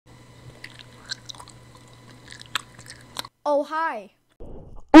Oh, hi.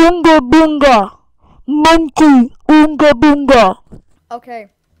 Unga bunga, monkey, unga bunga.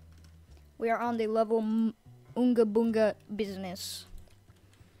 Okay. We are on the level unga bunga business.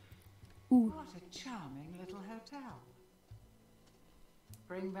 Ooh. What a charming little hotel.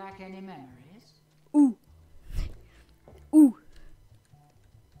 Bring back any memories? Ooh. Ooh.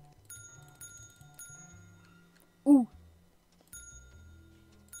 Ooh.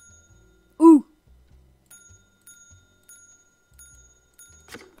 Ooh.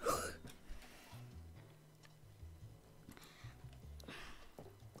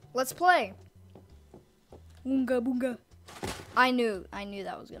 Let's play. Unga bunga. I knew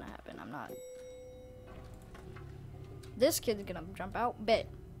that was gonna happen. I'm not. This kid's gonna jump out. Bet.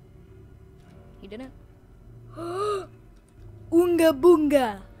 He didn't. Unga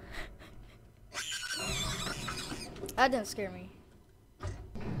bunga. That didn't scare me.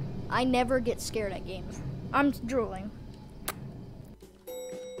 I never get scared at games. I'm drooling.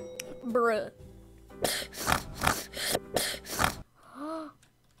 Bruh.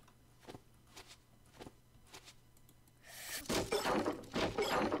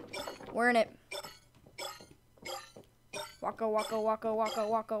 We're in it. Waka waka waka waka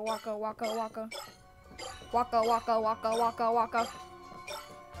waka waka waka waka. Waka waka waka waka waka.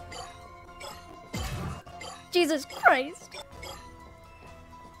 Jesus Christ.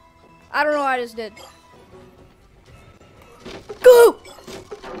 I don't know what I just did. Go!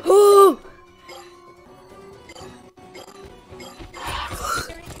 Oh!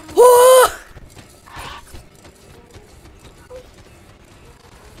 Oh!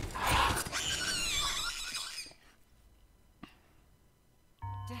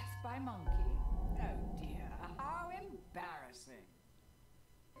 Death by monkey? Oh dear, how embarrassing.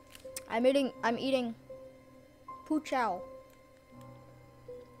 I'm eating Poo Chow.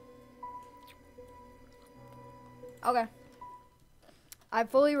 Okay. I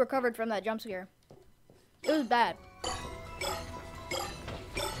fully recovered from that jump scare. It was bad.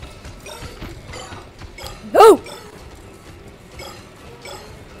 No!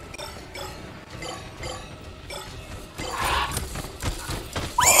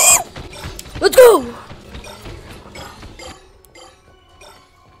 Let's go!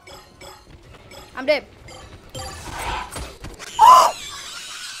 I'm dead.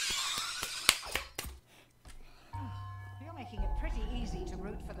 You're making it pretty easy to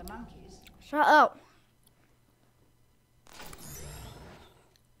root for the monkeys. Shut up.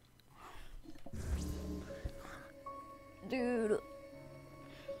 Dude.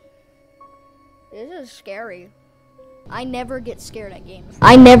 This is scary. I never get scared at games.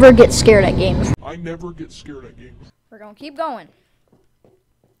 I never get scared at games. I never get scared at games. We're gonna keep going.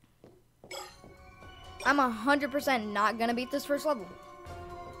 I'm 100% not gonna beat this first level.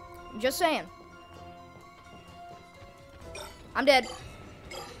 Just saying. I'm dead.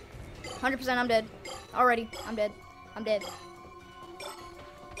 100% I'm dead. Already. I'm dead. I'm dead.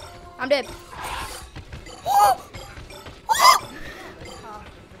 I'm dead.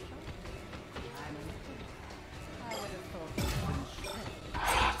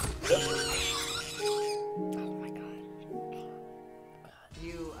 Oh my god.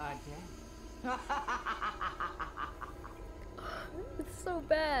 You are dead. It's so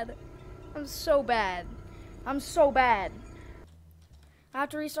bad. I'm so bad. I'm so bad. I have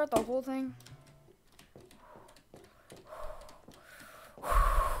to restart the whole thing.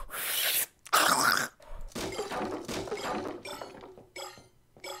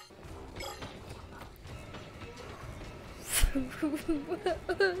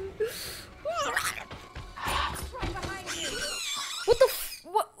 What the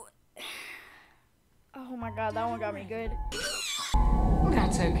what? Oh my god, that one got me good.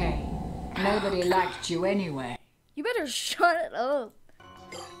 That's okay. Nobody liked you anyway. You better shut it up.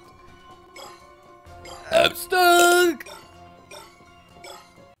 I'm stuck.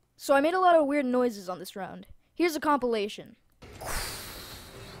 So I made a lot of weird noises on this round. Here's a compilation.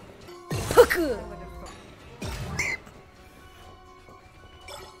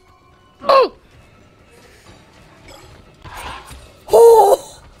 Oh!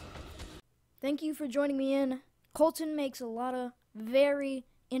 Oh! Thank you for joining me in. Colton makes a lot of very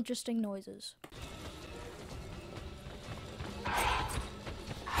interesting noises.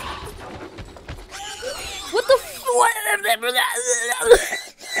 What the f- What?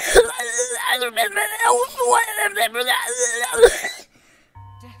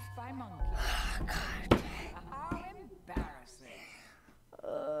 Death by monkey. How embarrassing.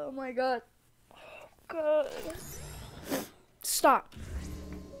 Oh my god. Oh god. Stop.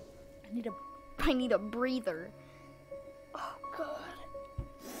 I need a breather. Oh god.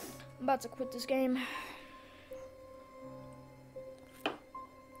 I'm about to quit this game.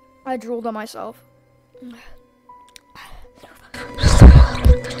 I drooled on myself. This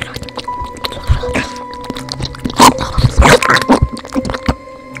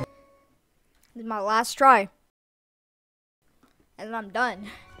is my last try. And then I'm done.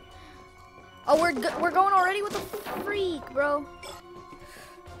 Oh, we're going already? What the freak, bro?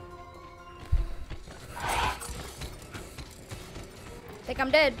 Think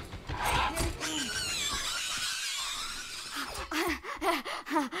I'm dead.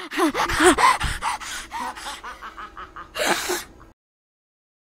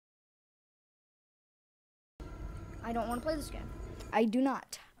 I don't want to play this game. I do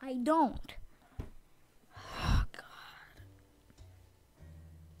not. I don't. Oh, God.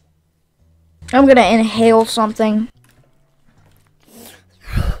 I'm gonna inhale something.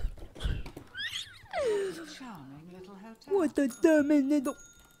 Charming little hotel. What the damn little...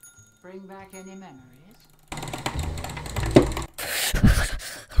 Bring back any memories?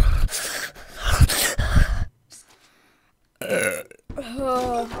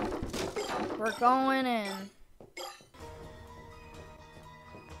 We're going in.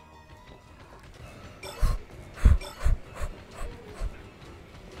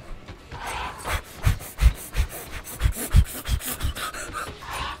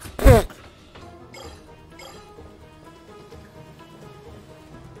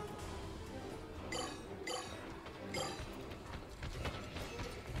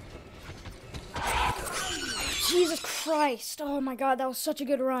 Jesus Christ. Oh my God, that was such a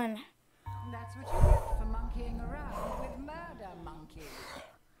good run. That's what you get for monkeying around with murder monkeys.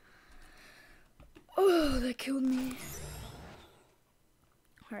 Oh, that killed me.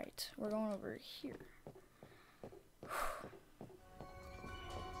 Alright, we're going over here.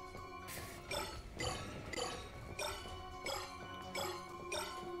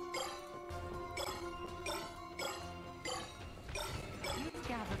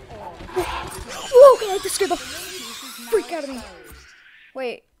 Whoa, God, that scared the freak out of me.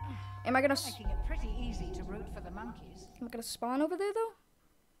 Wait, am I gonna... Making it pretty easy to root for the monkeys. Am I gonna spawn over there, though?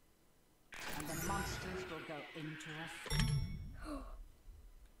 And the monsters will go into a...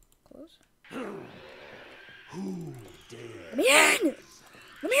 Close. Let me in!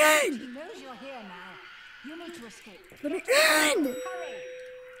 Let me in! He knows you're here now. You need to escape. Let me in!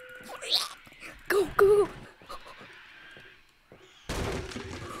 Hurry! Go, go, go!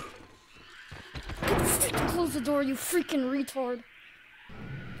 Close the door, you freaking retard.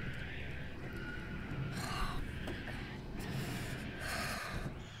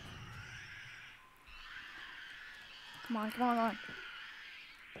 Come on, come on, come on.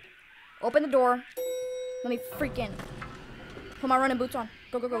 Open the door. Let me freaking put my running boots on.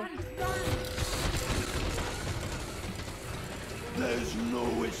 Go, go, go. There's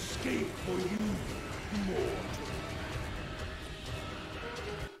no escape for you, mortal.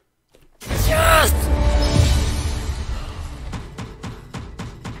 Yes!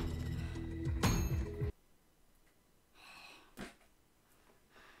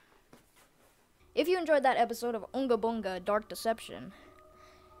 If you enjoyed that episode of Unga Bunga Dark Deception,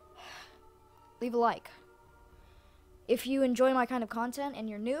 leave a like. If you enjoy my kind of content and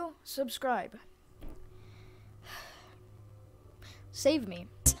you're new, subscribe. Save me.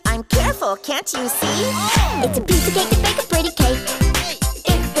 I'm careful, can't you see? It's a piece of cake to bake a pretty cake.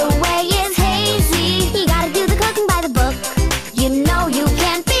 If the way is hazy, you gotta do the cooking by the book. You know